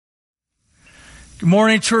Good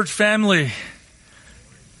morning, church family.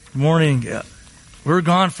 Good morning. We were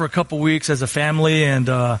gone for a couple weeks as a family, and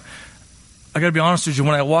I got to be honest with you,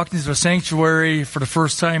 when I walked into the sanctuary for the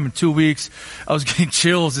first time in 2 weeks, I was getting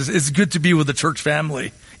chills. It's good to be with the church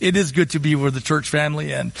family. It is good to be with the church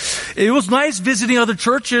family, and it was nice visiting other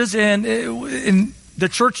churches, and in the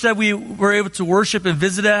church that we were able to worship and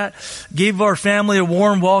visit at gave our family a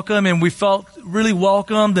warm welcome, and we felt really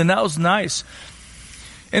welcomed, and that was nice.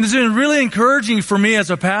 And it's been really encouraging for me as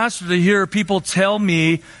a pastor to hear people tell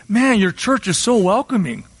me, man, your church is so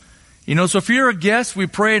welcoming. You know, so if you're a guest, we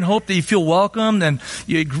pray and hope that you feel welcomed and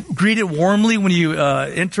you greet it warmly when you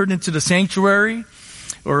entered into the sanctuary.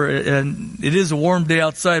 And it is a warm day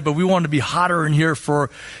outside, but we want to be hotter in here for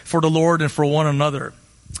the Lord and for one another.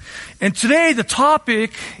 And today the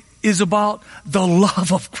topic is about the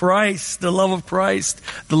love of Christ, the love of Christ,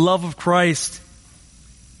 the love of Christ.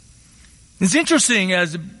 It's interesting,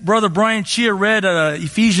 as Brother Brian Chia read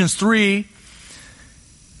Ephesians 3,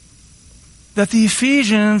 that the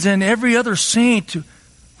Ephesians and every other saint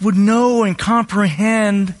would know and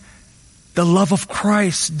comprehend the love of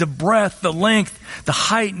Christ, the breadth, the length, the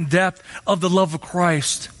height and depth of the love of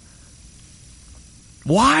Christ.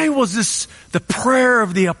 Why was this the prayer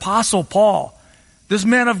of the Apostle Paul? This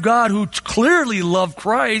man of God who clearly loved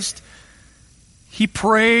Christ, he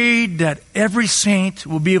prayed that every saint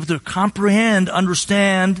will be able to comprehend,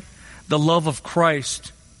 understand the love of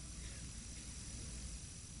Christ.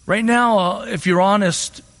 Right now, if you're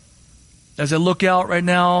honest, as I look out right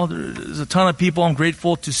now, there's a ton of people. I'm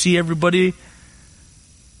grateful to see everybody.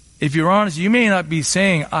 If you're honest, you may not be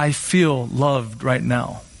saying, I feel loved right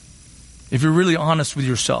now. If you're really honest with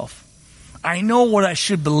yourself. I know what I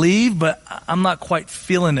should believe, but I'm not quite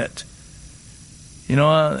feeling it. You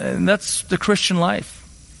know, and that's the Christian life.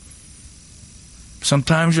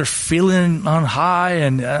 Sometimes you're feeling on high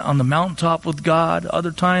and on the mountaintop with God.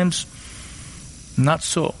 Other times, not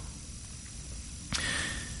so.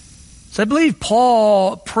 So I believe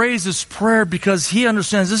Paul prays this prayer because he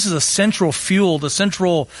understands this is a central fuel, the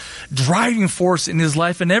central driving force in his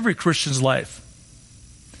life and every Christian's life.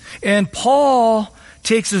 And Paul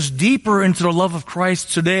takes us deeper into the love of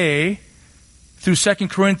Christ today through 2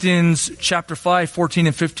 Corinthians chapter 5, 14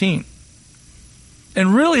 and 15.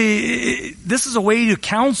 And really, this is a way to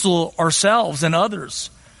counsel ourselves and others.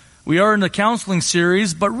 We are in the counseling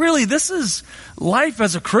series, but really this is life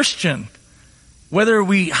as a Christian. Whether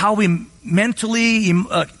how we mentally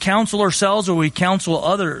counsel ourselves or we counsel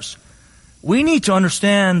others, we need to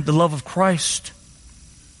understand the love of Christ.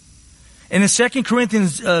 And in 2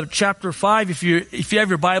 Corinthians chapter 5, if you have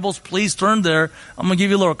your Bibles, please turn there. I'm going to give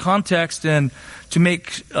you a little context and to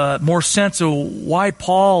make more sense of why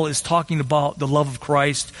Paul is talking about the love of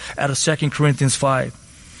Christ out of 2 Corinthians 5.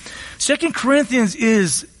 2 Corinthians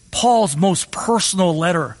is Paul's most personal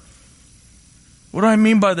letter. What do I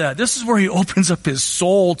mean by that? This is where he opens up his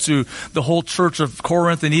soul to the whole church of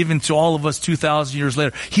Corinth and even to all of us 2,000 years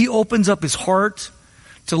later. He opens up his heart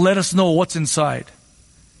to let us know what's inside.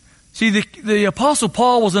 See, the Apostle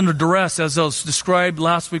Paul was under duress, as was described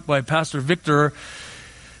last week by Pastor Victor.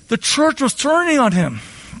 The church was turning on him.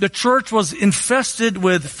 The church was infested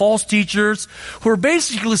with false teachers who were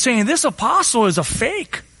basically saying, this apostle is a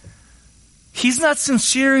fake. He's not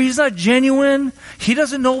sincere. He's not genuine. He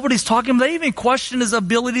doesn't know what he's talking about. They even questioned his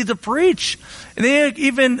ability to preach. And they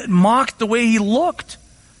even mocked the way he looked.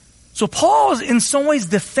 So Paul is in some ways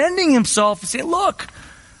defending himself and saying, look,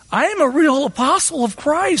 I am a real apostle of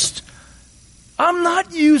Christ. I'm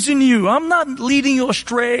not using you. I'm not leading you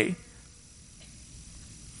astray.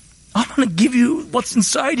 I'm going to give you what's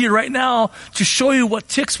inside you right now to show you what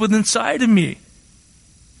ticks within inside of me.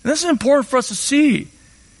 And this is important for us to see.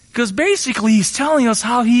 Because basically he's telling us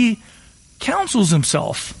how he counsels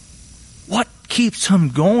himself. What keeps him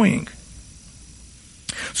going.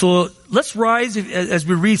 So let's rise as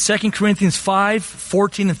we read 2 Corinthians 5,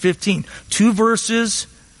 14 and 15. 2 verses.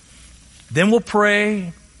 Then we'll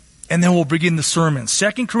pray, and then we'll begin the sermon.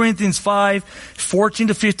 2 Corinthians 5, 14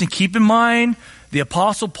 to 15. Keep in mind, the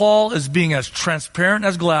Apostle Paul is being as transparent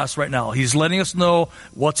as glass right now. He's letting us know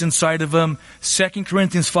what's inside of him. 2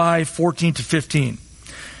 Corinthians 5, 14 to 15.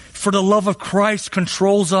 For the love of Christ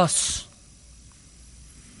controls us.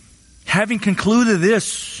 Having concluded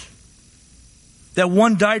this, that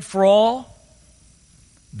one died for all,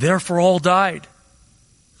 therefore all died.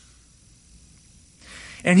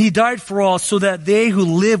 And he died for all so that they who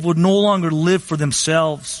live would no longer live for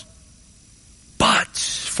themselves, but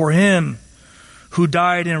for him who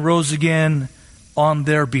died and rose again on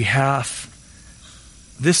their behalf.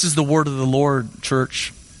 This is the word of the Lord,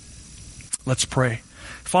 church. Let's pray.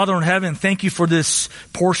 Father in heaven, thank you for this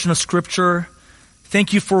portion of Scripture.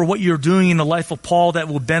 Thank you for what you're doing in the life of Paul that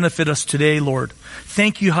will benefit us today, Lord.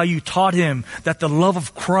 Thank you how you taught him that the love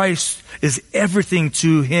of Christ is everything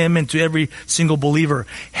to him and to every single believer.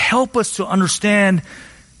 Help us to understand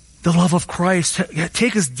the love of Christ.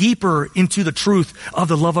 Take us deeper into the truth of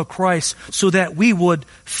the love of Christ so that we would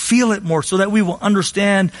feel it more, so that we will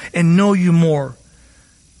understand and know you more.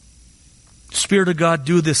 Spirit of God,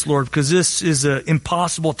 do this, Lord, because this is an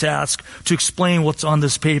impossible task to explain what's on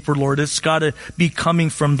this paper, Lord. It's got to be coming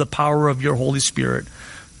from the power of your Holy Spirit.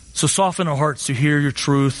 So soften our hearts to hear your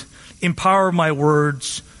truth. Empower my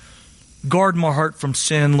words. Guard my heart from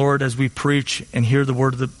sin, Lord, as we preach and hear the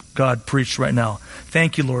word of God preached right now.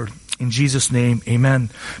 Thank you, Lord. In Jesus' name, amen.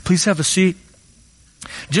 Please have a seat.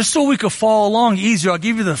 Just so we could follow along easier, I'll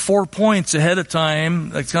give you the 4 points ahead of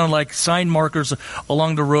time. It's kind of like sign markers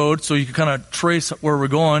along the road so you can kind of trace where we're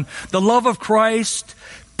going. The love of Christ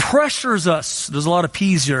pressures us. There's a lot of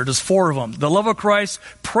P's here. There's 4 of them. The love of Christ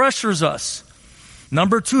pressures us.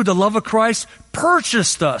 Number 2, the love of Christ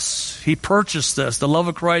purchased us. He purchased us. The love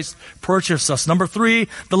of Christ purchased us. Number 3,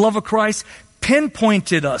 the love of Christ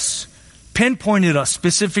pinpointed us. Pinpointed us,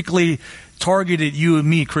 specifically targeted you and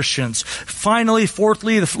me, Christians. Finally,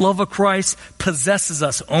 fourthly, the love of Christ possesses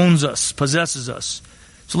us, owns us, possesses us.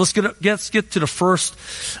 So let's get to the first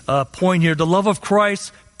point here. The love of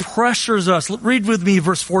Christ pressures us. Read with me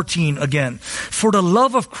verse 14 again. For the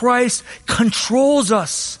love of Christ controls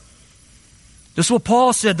us. This is what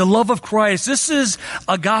Paul said, the love of Christ. This is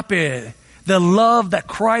agape, the love that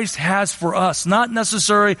Christ has for us. Not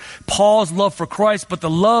necessarily Paul's love for Christ, but the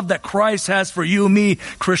love that Christ has for you and me,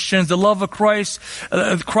 Christians. The love of Christ,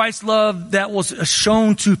 Christ's love that was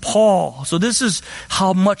shown to Paul. So this is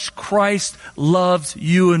how much Christ loves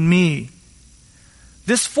you and me.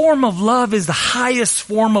 This form of love is the highest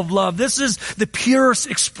form of love. This is the purest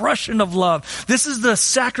expression of love. This is the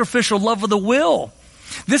sacrificial love of the will.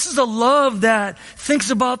 This is a love that thinks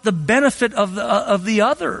about the benefit of the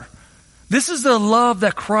other. This is the love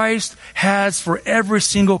that Christ has for every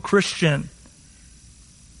single Christian.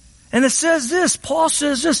 And it says this, Paul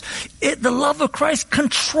says this, the love of Christ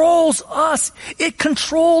controls us. It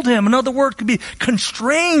controlled him. Another word could be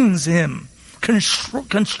constrains him,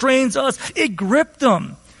 constrains us. It gripped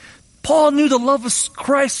him. Paul knew the love of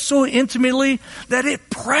Christ so intimately that it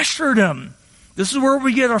pressured him. This is where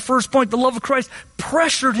we get our first point. The love of Christ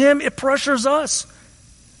pressured him. It pressures us.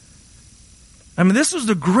 I mean, this was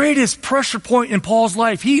the greatest pressure point in Paul's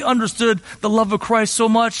life. He understood the love of Christ so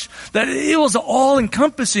much that it was an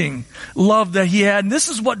all-encompassing love that he had. And this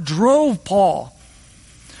is what drove Paul.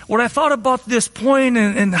 When I thought about this point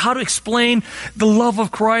and how to explain the love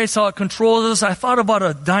of Christ, how it controls us, I thought about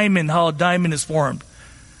a diamond, how a diamond is formed.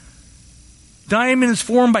 Diamond is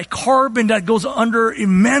formed by carbon that goes under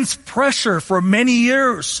immense pressure for many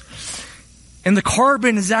years. And the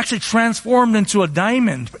carbon is actually transformed into a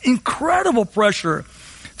diamond. Incredible pressure.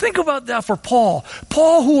 Think about that for Paul.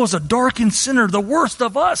 Paul, who was a darkened sinner, the worst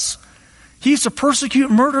of us. He used to persecute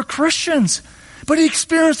and murder Christians. But he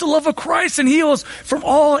experienced the love of Christ, and he was from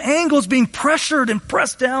all angles being pressured and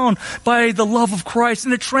pressed down by the love of Christ.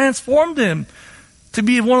 And it transformed him to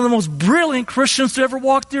be one of the most brilliant Christians to ever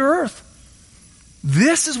walk the earth.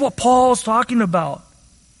 This is what Paul's talking about.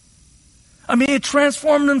 I mean, it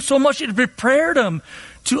transformed him so much, it prepared him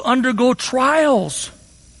to undergo trials.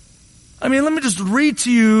 I mean, let me just read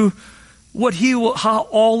to you how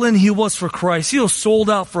all in he was for Christ. He was sold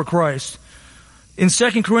out for Christ. In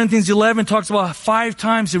 2 Corinthians 11, it talks about 5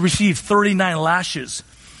 times he received 39 lashes.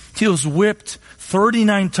 He was whipped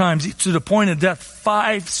 39 times to the point of death,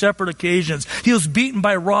 5 separate occasions. He was beaten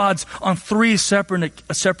by rods on 3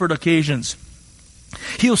 separate occasions.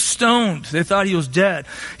 He was stoned. They thought he was dead.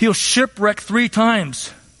 He was shipwrecked 3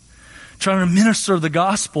 times trying to minister the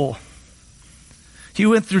gospel. He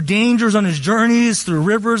went through dangers on his journeys, through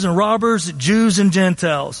rivers and robbers, Jews and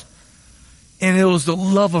Gentiles. And it was the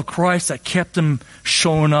love of Christ that kept him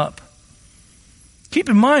showing up. Keep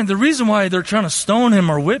in mind, the reason why they're trying to stone him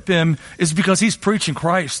or whip him is because he's preaching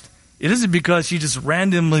Christ. It isn't because he's just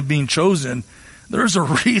randomly being chosen. There's a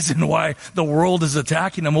reason why the world is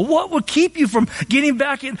attacking him. Well, what would keep you from getting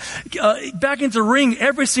back into the ring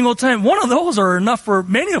every single time? One of those are enough for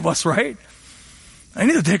many of us, right? I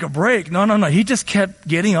need to take a break. No. He just kept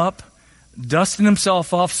getting up, dusting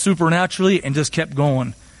himself off supernaturally, and just kept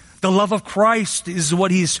going. The love of Christ is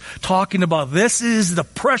what he's talking about. This is the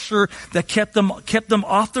pressure that kept them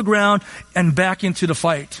off the ground and back into the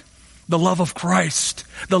fight. The love of Christ.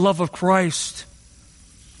 The love of Christ.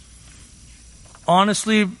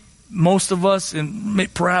 Honestly, most of us,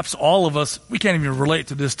 and perhaps all of us, we can't even relate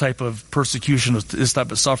to this type of persecution, this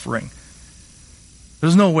type of suffering.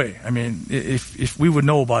 There's no way. I mean, if we would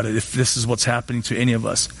know about it, if this is what's happening to any of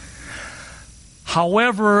us.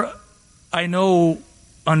 However, I know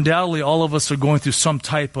undoubtedly all of us are going through some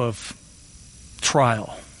type of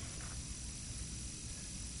trial.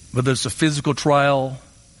 Whether it's a physical trial,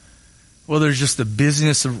 whether it's just the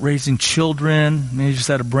busyness of raising children, maybe you just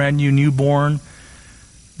had a brand new newborn,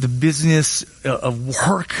 the business of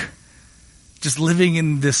work, just living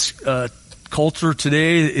in this culture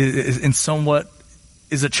today is somewhat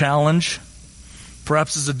is a challenge.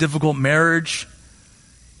 Perhaps it's a difficult marriage,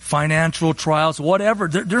 financial trials, whatever.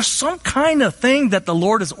 There's some kind of thing that the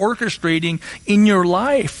Lord is orchestrating in your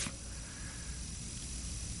life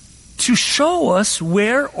to show us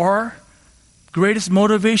where our greatest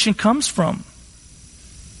motivation comes from.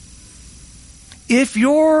 If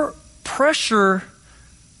your pressure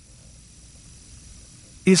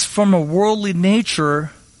is from a worldly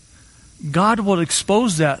nature, God will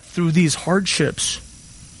expose that through these hardships.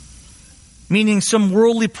 Meaning some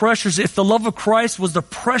worldly pressures. If the love of Christ was the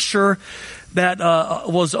pressure that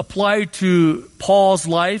was applied to Paul's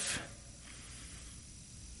life,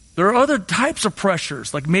 there are other types of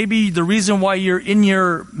pressures. Like maybe the reason why you're in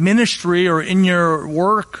your ministry or in your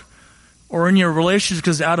work or in your relationship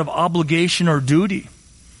is out of obligation or duty.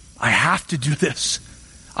 I have to do this.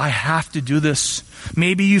 I have to do this.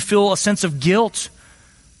 Maybe you feel a sense of guilt.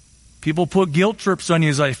 People put guilt trips on you.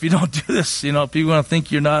 It's like, if you don't do this, people are going to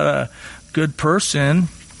think you're not a good person.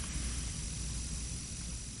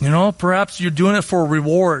 Perhaps you're doing it for a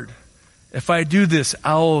reward. If I do this,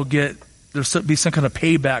 there'll be some kind of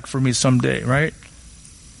payback for me someday, right?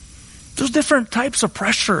 There's different types of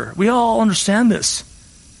pressure. We all understand this.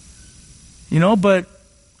 But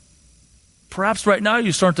perhaps right now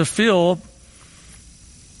you start to feel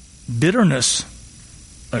bitterness.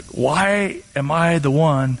 Like, why am I the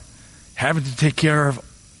one having to take care of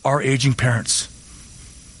our aging parents?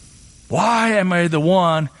 Why am I the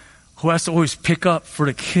one who has to always pick up for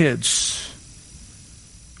the kids?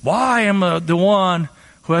 Why am I the one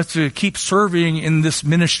who has to keep serving in this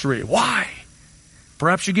ministry? Why?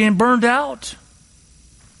 Perhaps you're getting burned out.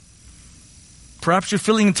 Perhaps you're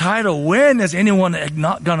feeling entitled. When is anyone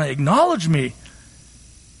going to acknowledge me?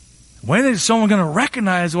 When is someone going to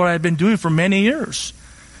recognize what I've been doing for many years?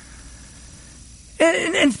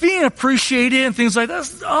 And being appreciated and things like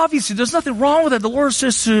that, obviously there's nothing wrong with that. The Lord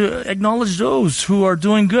says to acknowledge those who are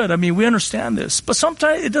doing good. I mean, we understand this. But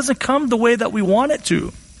sometimes it doesn't come the way that we want it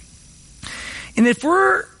to. And if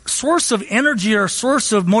our source of energy or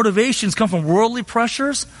source of motivations come from worldly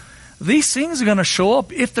pressures, these things are going to show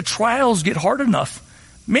up if the trials get hard enough.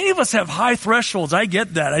 Many of us have high thresholds. I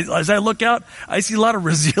get that. As I look out, I see a lot of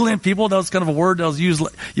resilient people. That was kind of a word that was used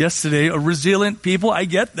yesterday. Resilient people. I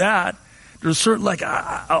get that. There's certain,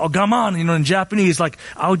 come on, in Japanese,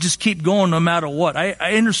 I'll just keep going no matter what.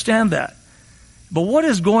 I understand that. But what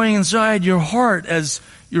is going inside your heart as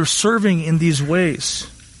you're serving in these ways?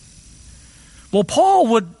 Well, Paul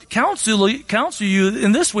would counsel you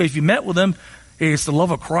in this way if you met with him. Hey, it's the love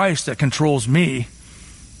of Christ that controls me.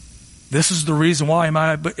 This is the reason why I'm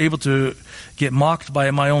able to get mocked by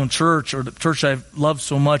my own church or the church I've loved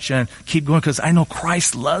so much and keep going because I know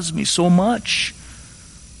Christ loves me so much.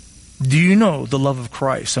 Do you know the love of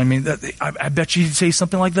Christ? I mean, I bet you'd say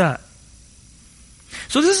something like that.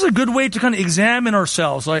 So this is a good way to kind of examine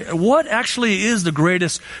ourselves. Like, what actually is the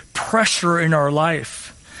greatest pressure in our life?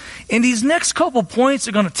 And these next couple points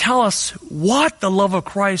are going to tell us what the love of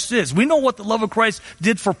Christ is. We know what the love of Christ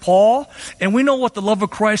did for Paul, and we know what the love of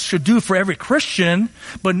Christ should do for every Christian.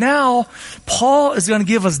 But now, Paul is going to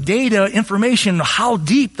give us data, information on how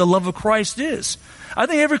deep the love of Christ is. I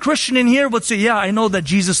think every Christian in here would say, yeah, I know that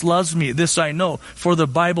Jesus loves me. This I know, for the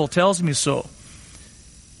Bible tells me so.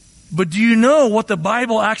 But do you know what the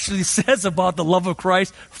Bible actually says about the love of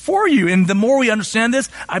Christ for you? And the more we understand this,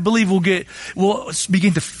 I believe we'll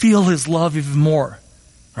begin to feel His love even more,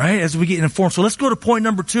 right? As we get informed. So let's go to point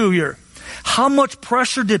number 2 here. How much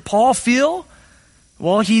pressure did Paul feel?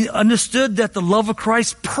 Well, he understood that the love of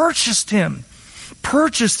Christ purchased him. We're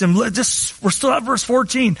still at verse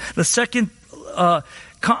 14. The second,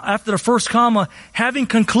 after the first comma, having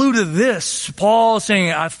concluded this, Paul is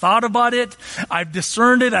saying, I've thought about it, I've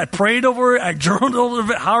discerned it, I prayed over it, I journaled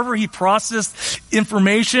over it, however he processed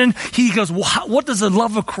information. He goes, what does the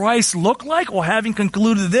love of Christ look like? Well, having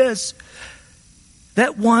concluded this,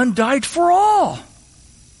 that one died for all.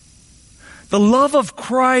 The love of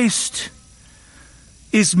Christ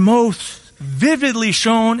is most vividly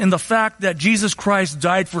shown in the fact that Jesus Christ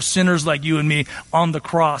died for sinners like you and me on the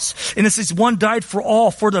cross. And it says one died for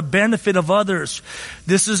all, for the benefit of others.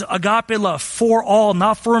 This is agape love, for all,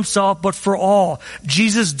 not for himself, but for all.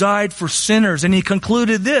 Jesus died for sinners. And he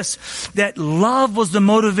concluded this, that love was the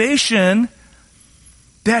motivation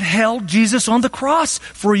that held Jesus on the cross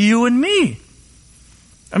for you and me.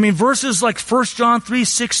 I mean, verses like 1 John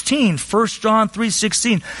 3:16, 1 John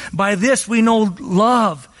 3:16, by this we know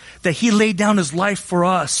love, that he laid down his life for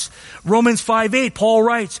us. Romans 5:8, Paul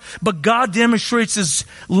writes, but God demonstrates his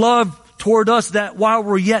love toward us that while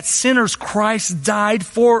we're yet sinners, Christ died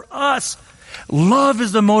for us. Love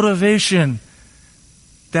is the motivation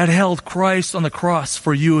that held Christ on the cross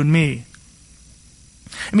for you and me.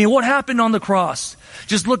 I mean, what happened on the cross?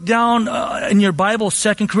 Just look down in your Bible,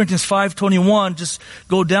 2 Corinthians 5:21. Just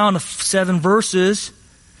go down to 7 verses.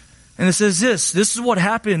 And it says this. This is what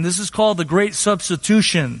happened. This is called the great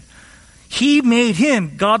substitution. He made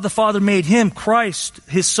him, God the Father made him, Christ,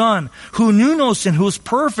 his Son, who knew no sin, who was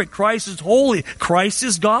perfect. Christ is holy. Christ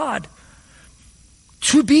is God.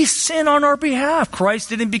 To be sin on our behalf. Christ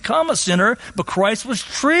didn't become a sinner, but Christ was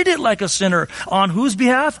treated like a sinner. On whose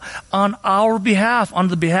behalf? On our behalf, on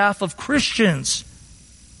the behalf of Christians.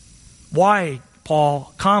 Why,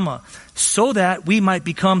 Paul, comma, so that we might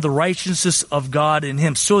become the righteousness of God in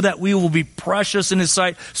him, so that we will be precious in his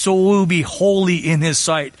sight, so we will be holy in his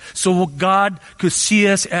sight, so God could see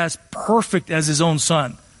us as perfect as his own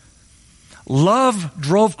Son. Love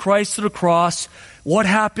drove Christ to the cross. What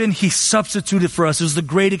happened? He substituted for us. It was the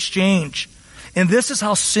great exchange. And this is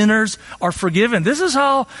how sinners are forgiven. This is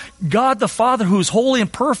how God the Father, who is holy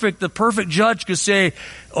and perfect, the perfect judge, could say,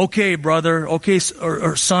 okay, brother, okay,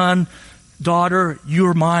 or son, daughter,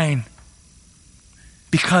 you're mine.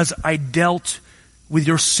 Because I dealt with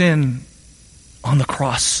your sin on the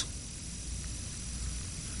cross.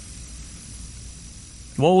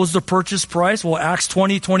 What was the purchase price? Well, Acts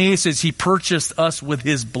 20:28 says he purchased us with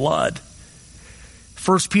his blood.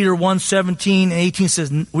 1 Peter 1:17 and 18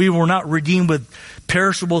 says, we were not redeemed with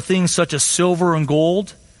perishable things such as silver and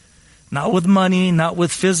gold, not with money, not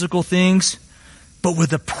with physical things, but with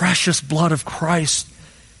the precious blood of Christ.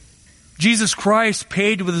 Jesus Christ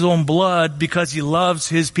paid with his own blood because he loves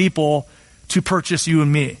his people to purchase you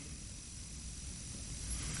and me.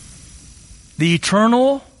 The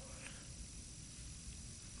eternal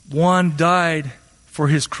one died for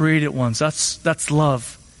his created ones. That's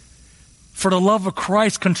love. For the love of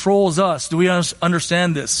Christ controls us. Do we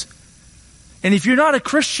understand this? And if you're not a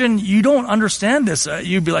Christian, you don't understand this.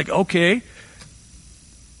 You'd be like, okay.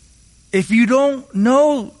 If you don't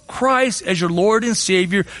know Christ as your Lord and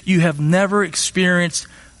Savior, you have never experienced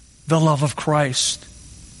the love of Christ.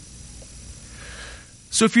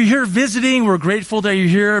 So if you're here visiting, we're grateful that you're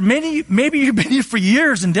here. Maybe you've been here for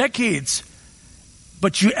years and decades,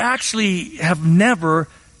 but you actually have never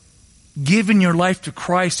given your life to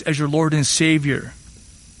Christ as your Lord and Savior.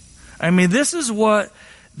 I mean, this is what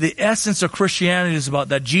the essence of Christianity is about,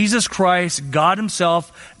 that Jesus Christ, God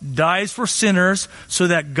himself, dies for sinners so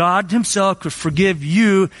that God himself could forgive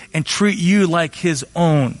you and treat you like his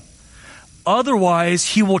own. Otherwise,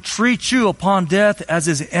 he will treat you upon death as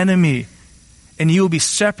his enemy, and you will be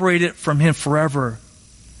separated from him forever.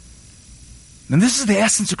 And this is the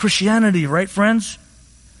essence of Christianity, right, friends?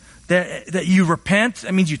 That you repent,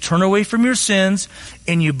 that means you turn away from your sins,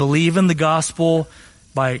 and you believe in the gospel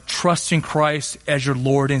by trusting Christ as your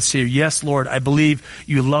Lord and Savior. Yes, Lord, I believe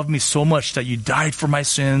you love me so much that you died for my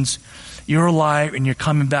sins. You're alive and you're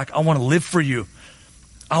coming back. I want to live for you.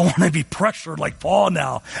 I want to be pressured like Paul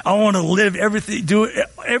now. I want to live do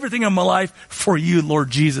everything in my life for you, Lord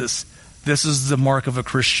Jesus. This is the mark of a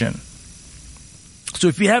Christian. So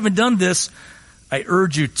if you haven't done this, I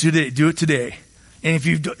urge you today, do it today. And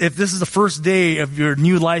if this is the first day of your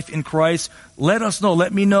new life in Christ, let us know.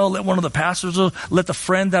 Let me know. Let one of the pastors know. Let the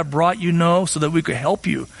friend that brought you know so that we could help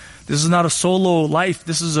you. This is not a solo life.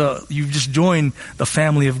 You've just joined the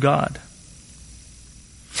family of God.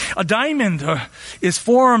 A diamond is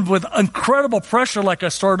formed with incredible pressure, like I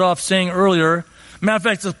started off saying earlier. Matter of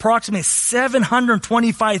fact, it's approximately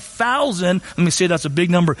 725,000, let me say that's a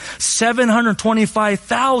big number,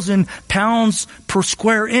 725,000 pounds per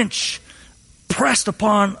square inch. Pressed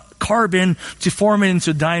upon carbon to form it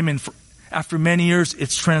into diamond. After many years,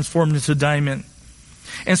 it's transformed into diamond.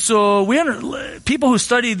 And so people who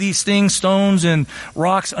study these things, stones and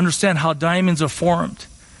rocks, understand how diamonds are formed.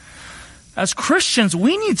 As Christians,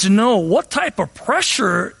 we need to know what type of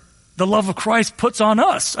pressure the love of Christ puts on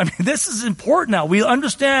us. I mean, this is important now. We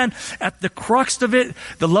understand at the crux of it,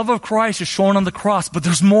 the love of Christ is shown on the cross, but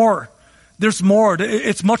there's more. There's more.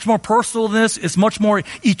 It's much more personal than this. It's much more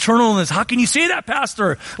eternal than this. How can you say that,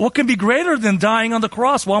 Pastor? What can be greater than dying on the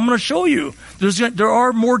cross? Well, I'm going to show you. There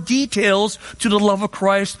are more details to the love of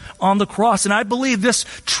Christ on the cross. And I believe this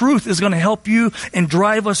truth is going to help you and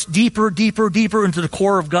drive us deeper, deeper, deeper into the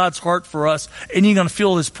core of God's heart for us. And you're going to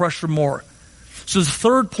feel this pressure more. So the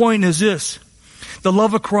third point is this. The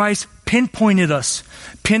love of Christ pinpointed us.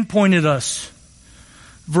 Pinpointed us.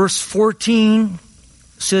 Verse 14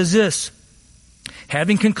 says this.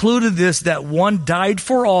 Having concluded this, that one died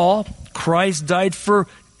for all, Christ died for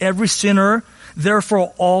every sinner,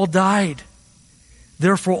 therefore all died.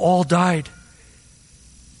 Therefore all died.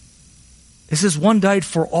 It says one died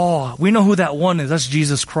for all. We know who that one is. That's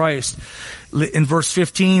Jesus Christ. In verse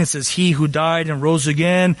 15, it says he who died and rose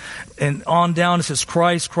again. And on down, it says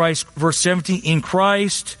Christ, Christ. Verse 17, in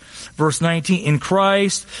Christ. Verse 19, in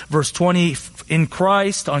Christ. Verse 20, in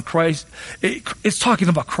Christ, on Christ. It's talking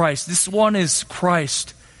about Christ. This one is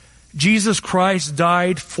Christ. Jesus Christ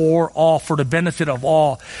died for all, for the benefit of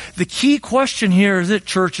all. The key question here is it,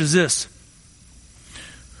 church, is this.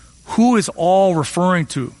 Who is all referring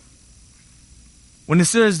to? When it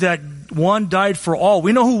says that one died for all,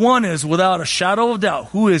 we know who one is without a shadow of doubt.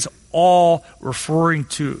 Who is all referring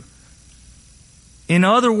to? In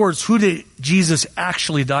other words, who did Jesus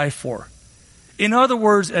actually die for? In other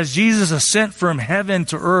words, as Jesus ascended from heaven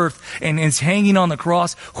to earth and is hanging on the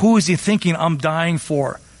cross, who is he thinking I'm dying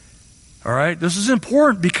for? All right? This is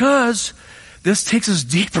important because this takes us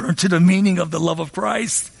deeper into the meaning of the love of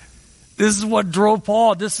Christ. This is what drove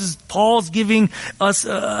Paul. Paul's giving us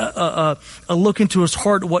a look into his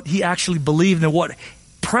heart, what he actually believed and what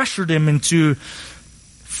pressured him into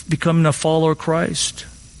becoming a follower of Christ.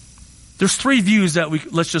 There's three views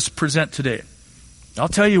that let's just present today. I'll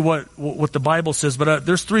tell you what the Bible says, but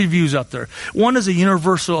there's three views out there. One is a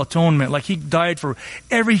universal atonement, like he died for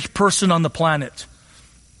every person on the planet.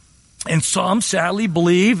 And some sadly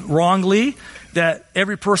believe, wrongly, that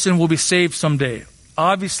every person will be saved someday.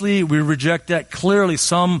 Obviously, we reject that. Clearly,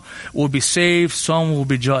 some will be saved, some will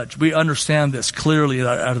be judged. We understand this clearly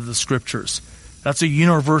out of the scriptures. That's a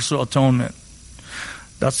universal atonement.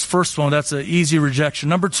 That's the first one. That's an easy rejection.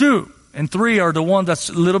 Number 2 and 3 are the one that's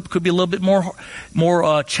could be a little bit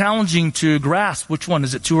more challenging to grasp. Which one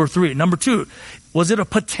is it, 2 or 3? Number 2, was it a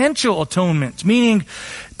potential atonement? Meaning,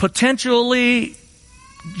 potentially,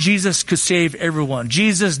 Jesus could save everyone.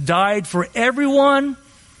 Jesus died for everyone.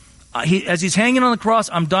 As he's hanging on the cross,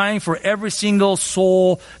 I'm dying for every single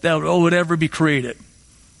soul that would ever be created.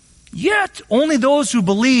 Yet, only those who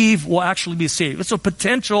believe will actually be saved. It's a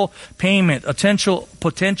potential payment, a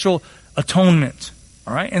potential atonement.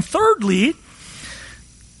 All right. And thirdly,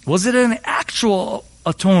 was it an actual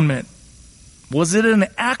atonement? Was it an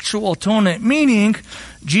actual atonement? Meaning,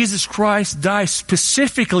 Jesus Christ died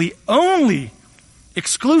specifically, only,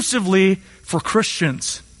 exclusively for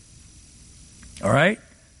Christians. All right.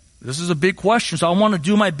 This is a big question, so I want to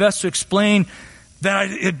do my best to explain that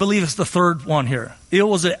I believe it's the third one here. It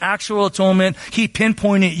was an actual atonement. He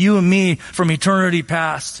pinpointed you and me from eternity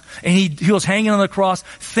past. And he was hanging on the cross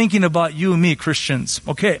thinking about you and me, Christians.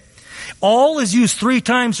 Okay. All is used 3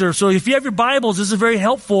 times here. So if you have your Bibles, this is very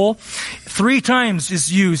helpful. 3 times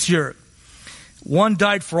is used here. One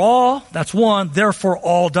died for all. That's 1. Therefore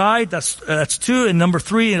all died. That's 2. And number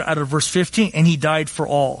 3 out of verse 15. And he died for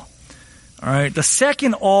all. All right. The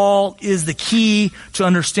second all is the key to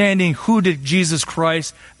understanding who did Jesus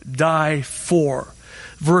Christ die for.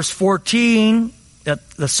 Verse 14,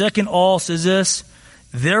 the second all says this,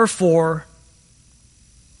 therefore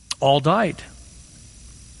all died.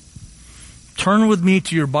 Turn with me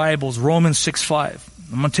to your Bibles, Romans 6:5.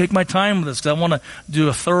 I'm going to take my time with this because I want to do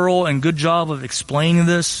a thorough and good job of explaining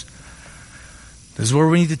this. This is where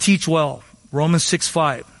we need to teach well. Romans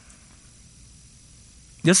 6:5.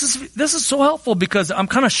 This is so helpful because I'm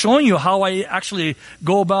kind of showing you how I actually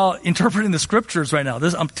go about interpreting the scriptures right now.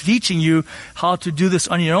 I'm teaching you how to do this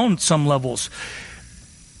on your own some levels.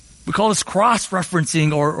 We call this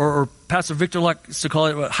cross-referencing or Pastor Victor likes to call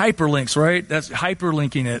it hyperlinks, right? That's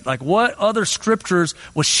hyperlinking it. Like what other scriptures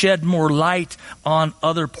will shed more light on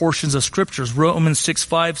other portions of scriptures? Romans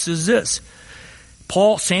 6:5 says this.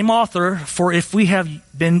 Paul, same author, for if we have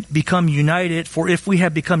become united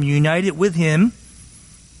with him,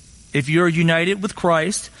 if you're united with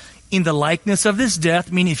Christ in the likeness of his death,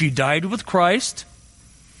 meaning if you died with Christ,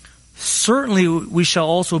 certainly we shall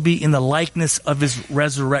also be in the likeness of his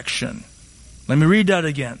resurrection. Let me read that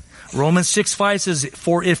again. Romans 6:5 says,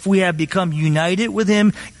 for if we have become united with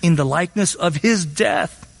him in the likeness of his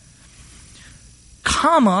death,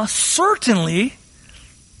 certainly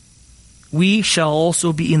we shall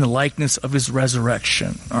also be in the likeness of his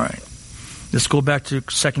resurrection. All right. Let's go back to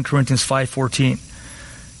 2 Corinthians 5:14.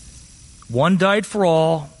 One died for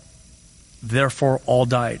all, therefore all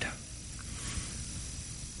died.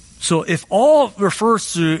 So if all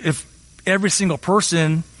refers to if every single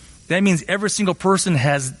person, that means every single person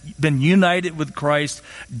has been united with Christ,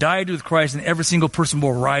 died with Christ, and every single person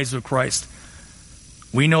will rise with Christ.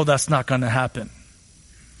 We know that's not going to happen.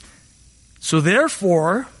 So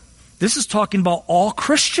therefore, this is talking about all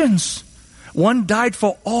Christians. One died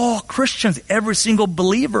for all Christians, every single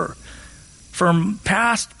believer. From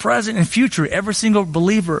past, present, and future, every single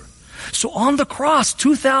believer. So on the cross,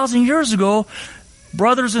 2,000 years ago,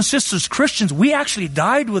 brothers and sisters, Christians, we actually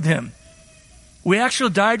died with him. We actually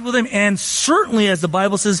died with him, and certainly, as the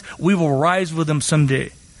Bible says, we will rise with him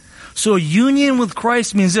someday. So union with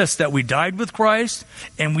Christ means this, that we died with Christ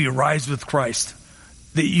and we rise with Christ.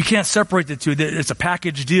 You can't separate the two. It's a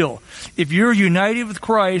package deal. If you're united with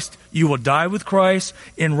Christ, you will die with Christ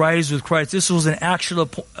and rise with Christ. This was an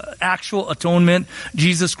actual atonement.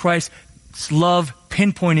 Jesus Christ's love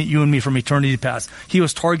pinpointed you and me from eternity past. He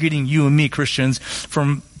was targeting you and me, Christians,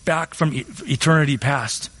 from eternity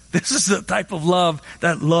past. This is the type of love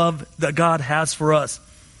that God has for us.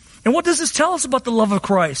 And what does this tell us about the love of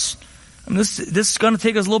Christ? And this is going to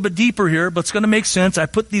take us a little bit deeper here, but it's going to make sense. I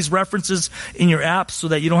put these references in your apps so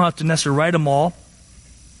that you don't have to necessarily write them all.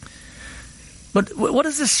 But what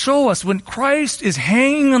does this show us? When Christ is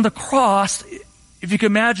hanging on the cross, if you can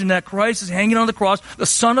imagine that, Christ is hanging on the cross, the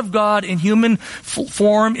Son of God in human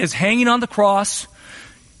form is hanging on the cross.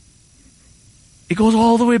 It goes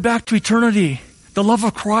all the way back to eternity. The love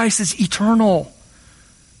of Christ is eternal.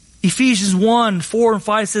 Ephesians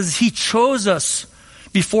 1:4-5 says he chose us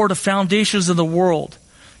before the foundations of the world.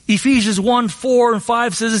 Ephesians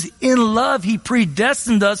 1:4-5 says, in love he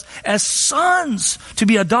predestined us as sons, to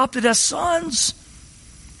be adopted as sons.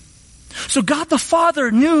 So God the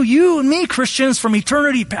Father knew you and me, Christians, from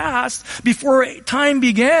eternity past, before time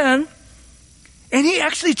began. And he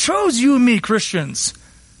actually chose you and me, Christians.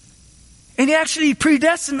 And he actually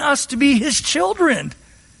predestined us to be his children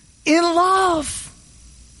in love.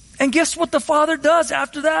 And guess what the Father does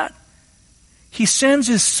after that? He sends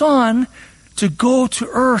his Son to go to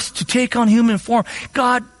earth to take on human form.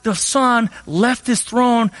 God, the Son, left his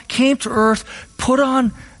throne, came to earth, put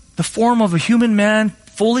on the form of a human man,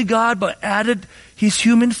 fully God, but added his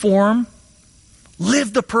human form,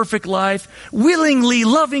 lived the perfect life, willingly,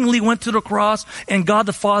 lovingly went to the cross, and God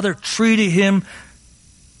the Father treated him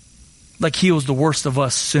like he was the worst of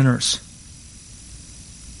us sinners.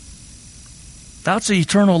 That's the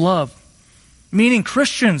eternal love. Meaning,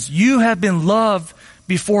 Christians, you have been loved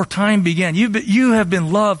before time began. You have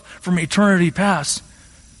been loved from eternity past.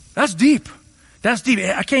 That's deep. That's deep.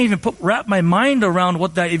 I can't even wrap my mind around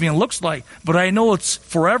what that even looks like. But I know it's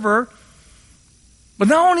forever. But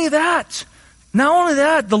not only that,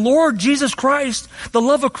 the Lord Jesus Christ, the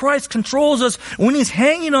love of Christ controls us when he's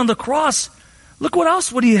hanging on the cross. Look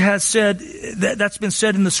what he has said that's been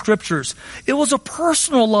said in the scriptures. It was a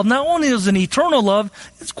personal love. Not only is it an eternal love,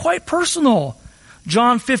 it's quite personal.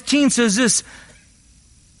 John 15 says this,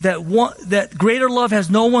 that greater love has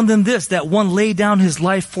no one than this, that one laid down his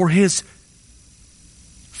life for his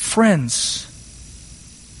friends.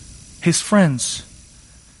 His friends.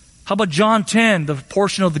 How about John 10, the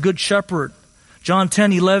portion of the Good Shepherd? John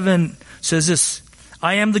 10:11 says this,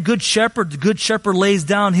 I am the good shepherd. The good shepherd lays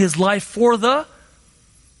down his life for the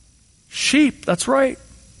sheep. That's right.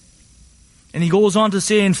 And he goes on to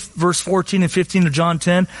say in verse 14 and 15 of John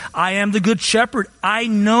 10, I am the good shepherd. I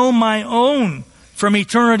know my own. From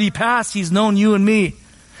eternity past, he's known you and me.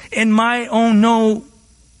 And my own know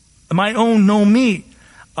me.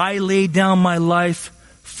 I lay down my life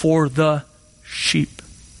for the sheep.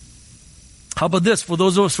 How about this? For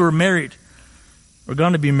those of us who are married, we're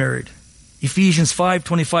going to be married. Ephesians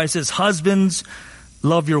 5:25 says, husbands,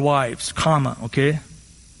 love your wives, okay?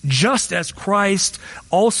 Just as Christ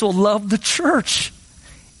also loved the church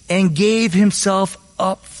and gave himself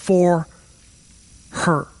up for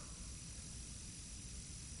her.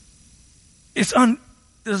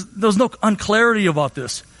 There's no unclarity about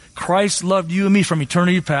this. Christ loved you and me from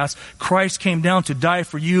eternity past. Christ came down to die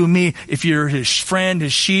for you and me if you're his friend,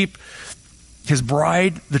 his sheep, his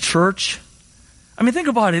bride, the church. I mean, think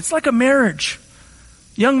about it. It's like a marriage.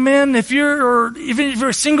 Young men, even if you're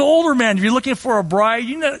a single older man, if you're looking for a bride,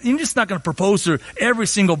 you're just not going to propose to every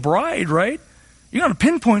single bride, right? You're going to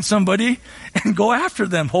pinpoint somebody and go after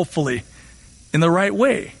them, hopefully, in the right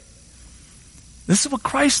way. This is what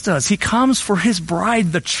Christ does. He comes for his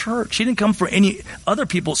bride, the church. He didn't come for any other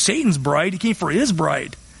people, Satan's bride. He came for his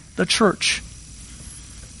bride, the church.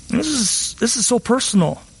 And this is so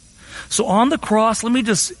personal. So on the cross, let me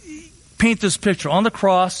just paint this picture. On the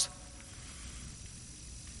cross,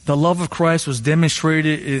 the love of Christ was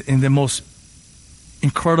demonstrated in the most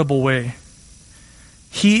incredible way.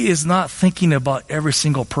 He is not thinking about every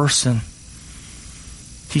single person.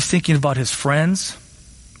 He's thinking about his friends,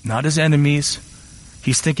 not his enemies.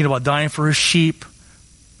 He's thinking about dying for his sheep,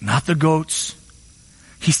 not the goats.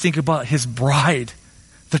 He's thinking about his bride,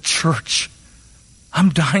 the church. I'm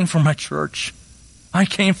dying for my church. I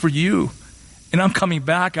came for you. And I'm coming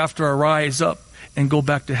back after I rise up and go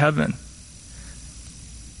back to heaven.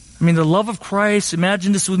 I mean, the love of Christ,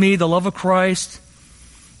 imagine this with me, the love of Christ.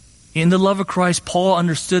 In the love of Christ, Paul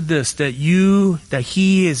understood this, that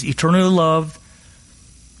he is eternally loved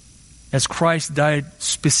as Christ died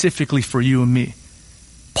specifically for you and me.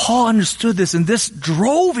 Paul understood this, and this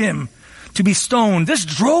drove him to be stoned. This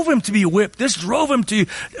drove him to be whipped. This drove him to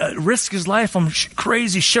risk his life on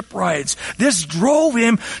crazy ship rides. This drove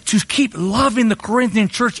him to keep loving the Corinthian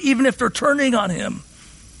church even if they're turning on him.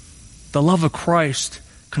 The love of Christ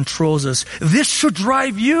controls us. This should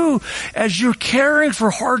drive you as you're caring for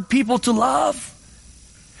hard people to love.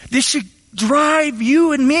 This should drive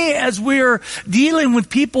you and me as we're dealing with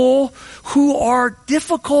people who are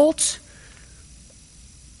difficult.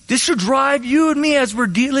 This should drive you and me as we're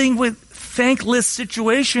dealing with thankless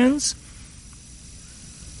situations.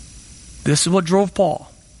 This is what drove Paul.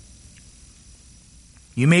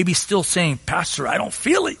 You may be still saying, Pastor, I don't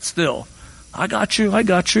feel it still. I got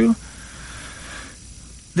you.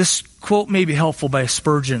 This quote may be helpful by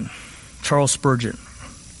Spurgeon, Charles Spurgeon.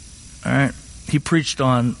 All right. He preached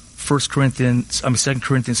on 2 Corinthians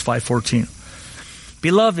 5:14.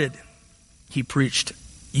 Beloved, he preached,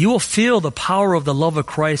 you will feel the power of the love of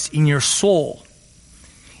Christ in your soul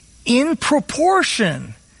in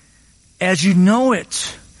proportion as you know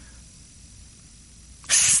it.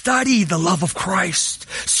 Study the love of Christ.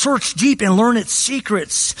 Search deep and learn its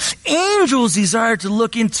secrets. Angels desire to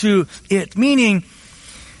look into it, meaning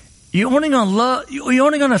you're only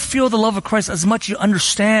going to feel the love of Christ as much as you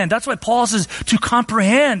understand. That's why Paul says to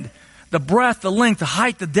comprehend the breadth, the length, the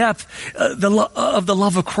height, the depth of the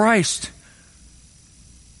love of Christ.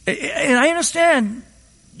 And I understand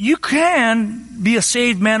you can be a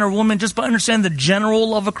saved man or woman just by understanding the general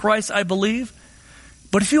love of Christ, I believe.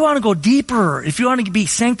 But if you want to go deeper, if you want to be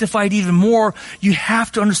sanctified even more, you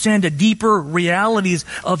have to understand the deeper realities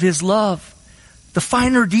of His love, the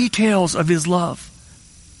finer details of His love.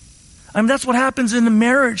 I mean, that's what happens in a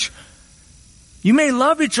marriage. You may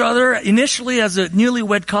love each other initially as a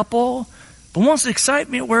newlywed couple, but once the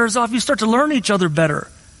excitement wears off, you start to learn each other better.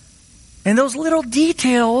 And those little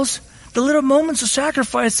details, the little moments of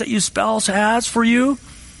sacrifice that your spouse has for you,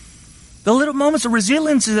 the little moments of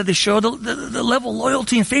resiliency that they show, the level of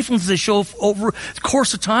loyalty and faithfulness they show over the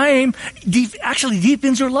course of time, actually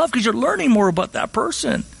deepens your love because you're learning more about that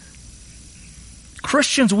person.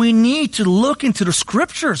 Christians, we need to look into the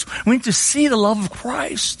scriptures. We need to see the love of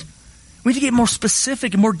Christ. We need to get more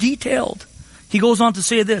specific and more detailed. He goes on to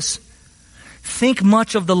say this, think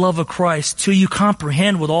much of the love of Christ till you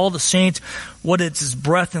comprehend with all the saints what is its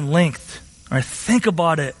breadth and length. All right, think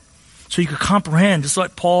about it so you can comprehend, just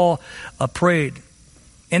like Paul prayed.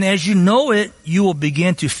 And as you know it, you will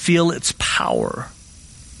begin to feel its power.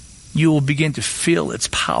 You will begin to feel its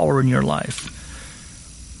power in your life.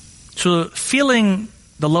 So feeling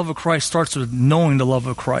the love of Christ starts with knowing the love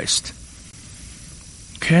of Christ.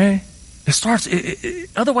 Okay? It starts,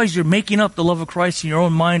 otherwise you're making up the love of Christ in your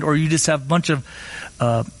own mind, or you just have a bunch of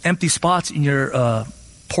empty spots in your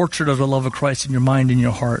portrait of the love of Christ in your mind and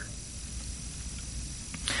your heart.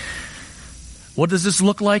 What does this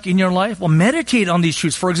look like in your life? Well, meditate on these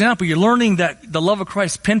truths. For example, you're learning that the love of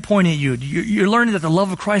Christ pinpointed you. You're learning that the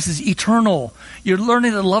love of Christ is eternal. You're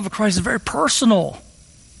learning that the love of Christ is very personal.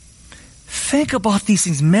 Think about these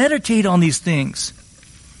things. Meditate on these things.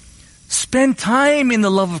 Spend time in the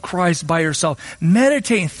love of Christ by yourself.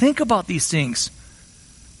 Meditate and think about these things.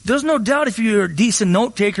 There's no doubt if you're a decent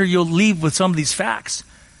note taker, you'll leave with some of these facts.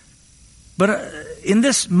 But in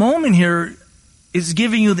this moment here, it's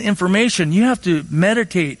giving you the information. You have to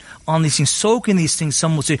meditate on these things, soak in these things,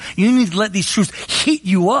 some will say. You need to let these truths heat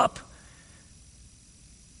you up.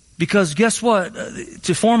 Because guess what?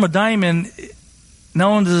 To form a diamond, not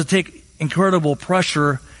only does it take incredible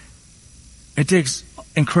pressure, it takes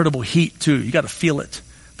incredible heat too. You got to feel it.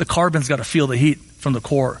 The carbon's got to feel the heat from the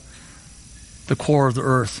core of the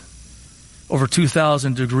earth. Over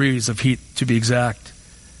 2,000 degrees of heat to be exact.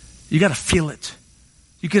 You got to feel it.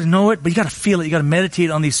 You got to know it, but you got to feel it. You got to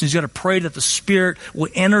meditate on these things. You got to pray that the Spirit will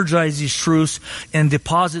energize these truths and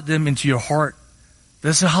deposit them into your heart.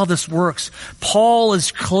 This is how this works. Paul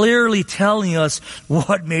is clearly telling us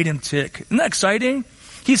what made him tick. Isn't that exciting?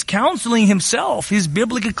 He's counseling himself. He's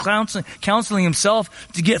biblically counseling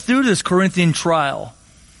himself to get through this Corinthian trial.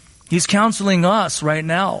 He's counseling us right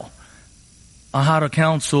now on how to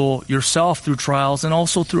counsel yourself through trials and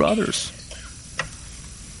also through others.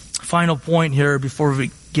 Final point here before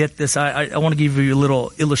we get this. I want to give you a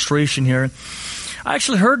little illustration here. I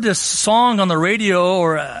actually heard this song on the radio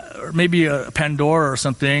or maybe a Pandora or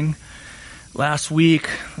something last week.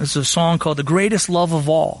 It's a song called The Greatest Love of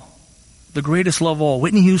All. The Greatest Love of All,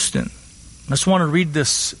 Whitney Houston. I just want to read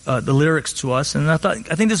this, the lyrics to us, and I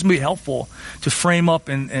think this would be helpful to frame up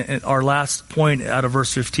in our last point out of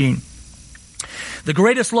verse 15. The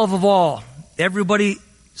greatest love of all, everybody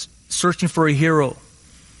searching for a hero.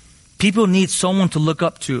 People need someone to look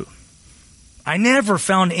up to. I never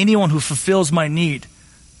found anyone who fulfills my need.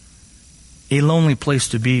 A lonely place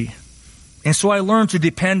to be. And so I learned to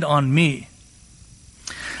depend on me.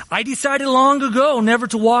 I decided long ago never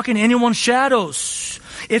to walk in anyone's shadows.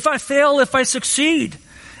 If I fail, if I succeed,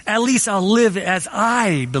 at least I'll live as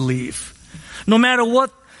I believe. No matter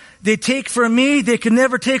what they take from me, they can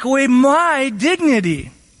never take away my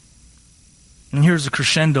dignity. And here's the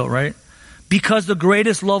crescendo, right? Because the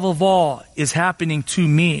greatest love of all is happening to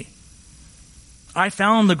me. I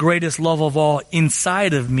found the greatest love of all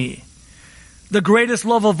inside of me. The greatest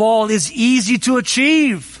love of all is easy to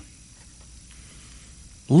achieve.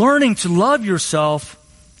 Learning to love yourself,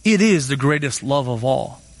 it is the greatest love of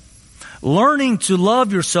all. Learning to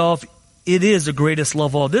love yourself, it is the greatest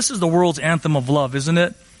love of all. This is the world's anthem of love, isn't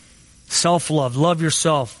it? Self-love, love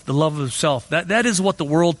yourself, the love of self. That is what the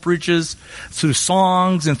world preaches through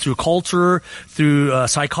songs and through culture, through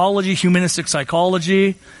psychology, humanistic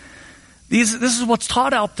psychology. This is what's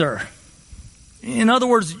taught out there. In other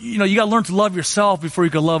words, you got to learn to love yourself before you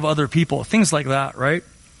can love other people. Things like that, right?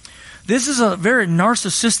 This is a very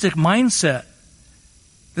narcissistic mindset.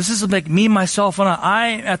 This is like me, myself, and I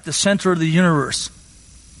am at the center of the universe.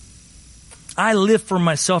 I live for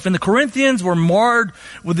myself. And the Corinthians were marred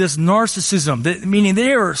with this narcissism, meaning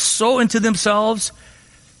they are so into themselves.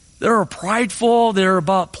 They're prideful. They're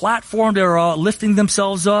about platform. They're lifting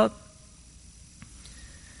themselves up.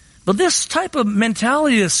 But this type of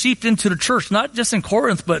mentality is seeped into the church, not just in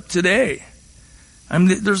Corinth, but today. I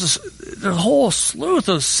mean, there's a whole slew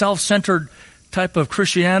of self-centered type of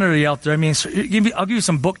Christianity out there. I mean, I'll give you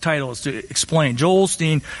some book titles to explain. Joel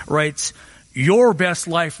Osteen writes, Your Best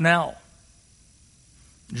Life Now.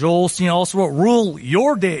 Joel Osteen also wrote, Rule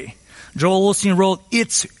Your Day. Joel Osteen wrote,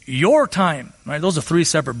 It's Your Time. Right? Those are 3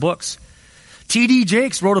 separate books. T.D.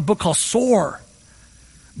 Jakes wrote a book called Soar.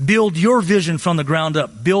 Build your vision from the ground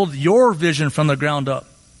up. Build your vision from the ground up.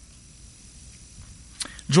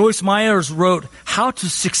 Joyce Myers wrote, How to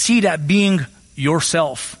Succeed at Being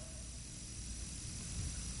Yourself.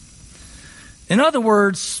 In other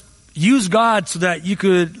words, use God so that you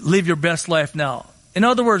could live your best life now. In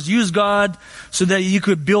other words, use God so that you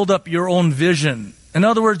could build up your own vision. In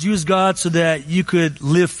other words, use God so that you could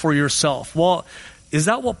live for yourself. Well, is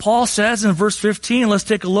that what Paul says in verse 15? Let's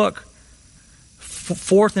take a look.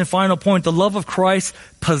 Fourth and final point, the love of Christ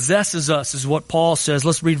possesses us, is what Paul says.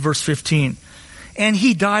 Let's read verse 15. And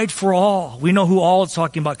he died for all. We know who all is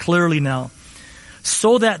talking about clearly now.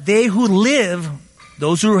 So that they who live,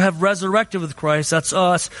 those who have resurrected with Christ, that's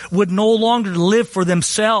us, would no longer live for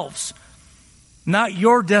themselves. Not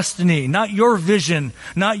your destiny, not your vision,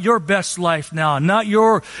 not your best life now, not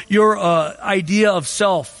your idea of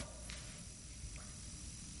self.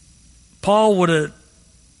 Paul would have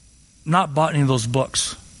not bought any of those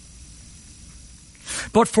books.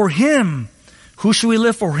 But for him, who should we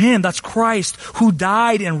live for? Him, that's Christ, who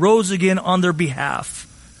died and rose again on their behalf.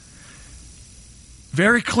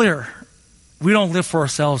 Very clear. We don't live for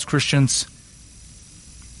ourselves, Christians.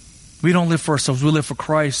 We don't live for ourselves. We live for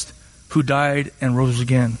Christ, who died and rose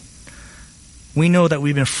again. We know that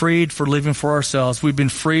we've been freed for living for ourselves. We've been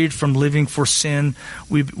freed from living for sin.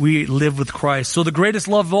 We live with Christ. So the greatest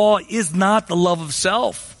love of all is not the love of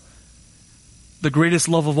self. The greatest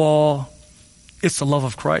love of all is the love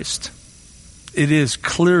of Christ. It is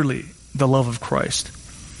clearly the love of Christ.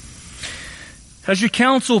 As you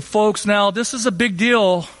counsel folks now, this is a big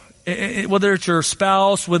deal. Whether it's your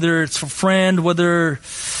spouse, whether it's a friend, whether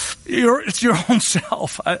it's your own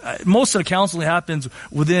self. Most of the counseling happens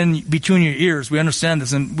between your ears. We understand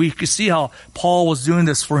this, and we can see how Paul was doing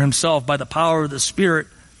this for himself by the power of the Spirit.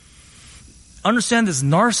 Understand this,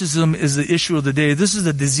 narcissism is the issue of the day. This is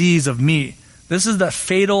the disease of me. This is the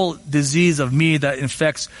fatal disease of me that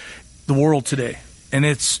infects the world today. And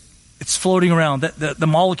it's floating around. The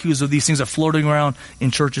molecules of these things are floating around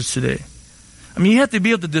in churches today. I mean, you have to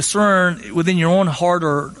be able to discern within your own heart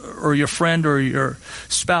or your friend or your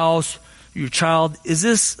spouse, your child, is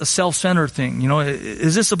this a self-centered thing?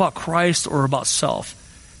 Is this about Christ or about self?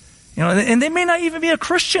 And they may not even be a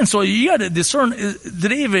Christian, so you got to discern, do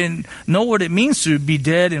they even know what it means to be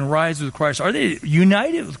dead and rise with Christ? Are they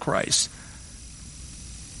united with Christ?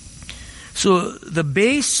 So the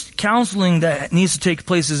base counseling that needs to take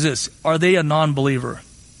place is this: are they a non-believer?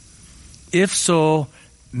 If so,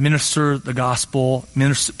 minister the gospel,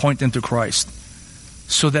 point them to Christ,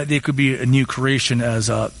 so that they could be a new creation, as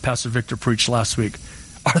Pastor Victor preached last week.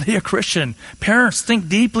 Are they a Christian? Parents, think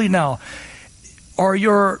deeply now. Are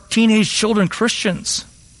your teenage children Christians?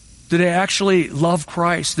 Do they actually love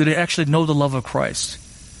Christ? Do they actually know the love of Christ?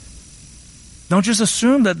 Don't just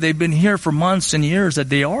assume that they've been here for months and years that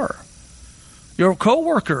they are. Your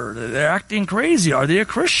coworker, they're acting crazy. Are they a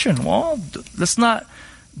Christian? Well, let's not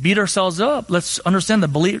beat ourselves up. Let's understand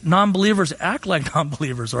that non-believers act like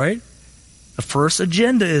non-believers, right? The first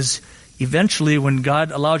agenda is eventually, when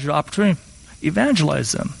God allows you the opportunity,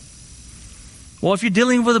 evangelize them. Well, if you're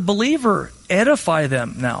dealing with a believer, edify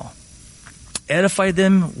them now. Edify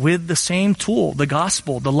them with the same tool, the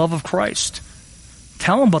gospel, the love of Christ.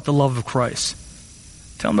 Tell them about the love of Christ.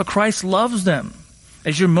 Tell them that Christ loves them.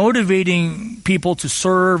 As you're motivating people to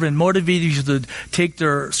serve and motivating you to take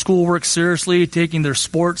their schoolwork seriously, taking their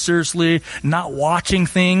sports seriously, not watching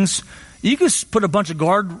things, you could put a bunch of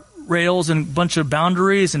guardrails and a bunch of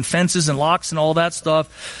boundaries and fences and locks and all that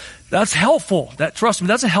stuff. That's helpful. Trust me,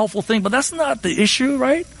 that's a helpful thing, but that's not the issue,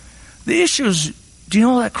 right? The issue is, do you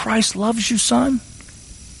know that Christ loves you, son?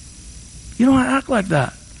 You don't act like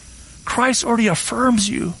that. Christ already affirms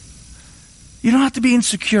you. You don't have to be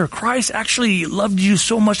insecure. Christ actually loved you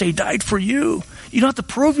so much that He died for you. You don't have to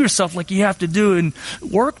prove yourself like you have to do in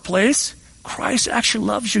workplace. Christ actually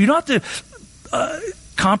loves you. You don't have to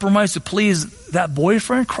compromise to please that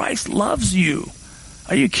boyfriend. Christ loves you.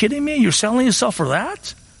 Are you kidding me? You're selling yourself for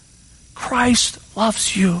that? Christ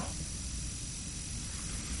loves you.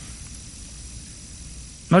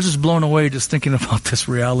 I'm not just blown away just thinking about this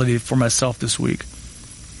reality for myself this week.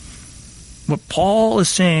 What Paul is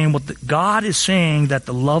saying, God is saying, that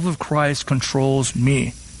the love of Christ controls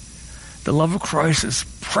me. The love of Christ is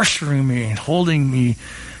pressuring me and holding me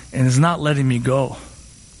and is not letting me go.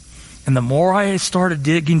 And the more I started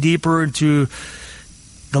digging deeper into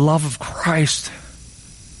the love of Christ,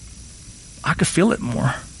 I could feel it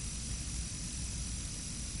more.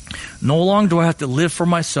 No longer do I have to live for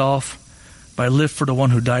myself, but I live for the one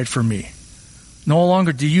who died for me. No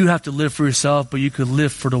longer do you have to live for yourself, but you could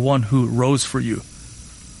live for the one who rose for you.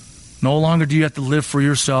 No longer do you have to live for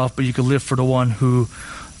yourself, but you can live for the one who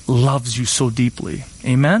loves you so deeply.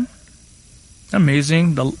 Amen?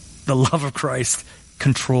 Amazing. The love of Christ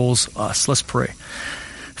controls us. Let's pray.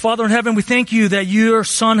 Father in heaven, we thank you that your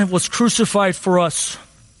Son was crucified for us,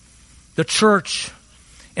 the church.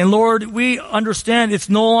 And Lord, we understand it's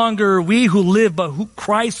no longer we who live, but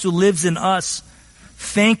Christ who lives in us.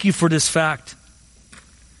 Thank you for this fact.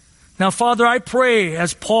 Now, Father, I pray,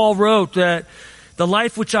 as Paul wrote, that the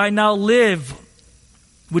life which I now live,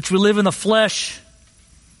 which we live in the flesh,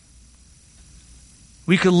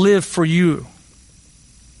 we could live for you,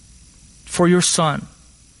 for your Son,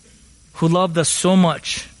 who loved us so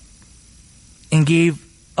much and gave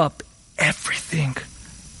up everything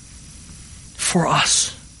for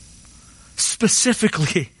us,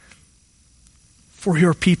 specifically for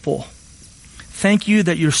your people. Thank you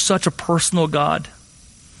that you're such a personal God.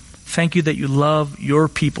 Thank you that you love your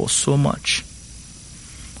people so much.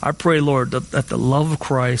 I pray, Lord, that the love of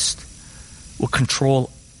Christ will control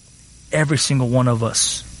every single one of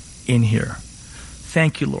us in here.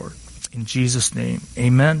 Thank you, Lord. In Jesus' name,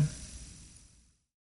 amen.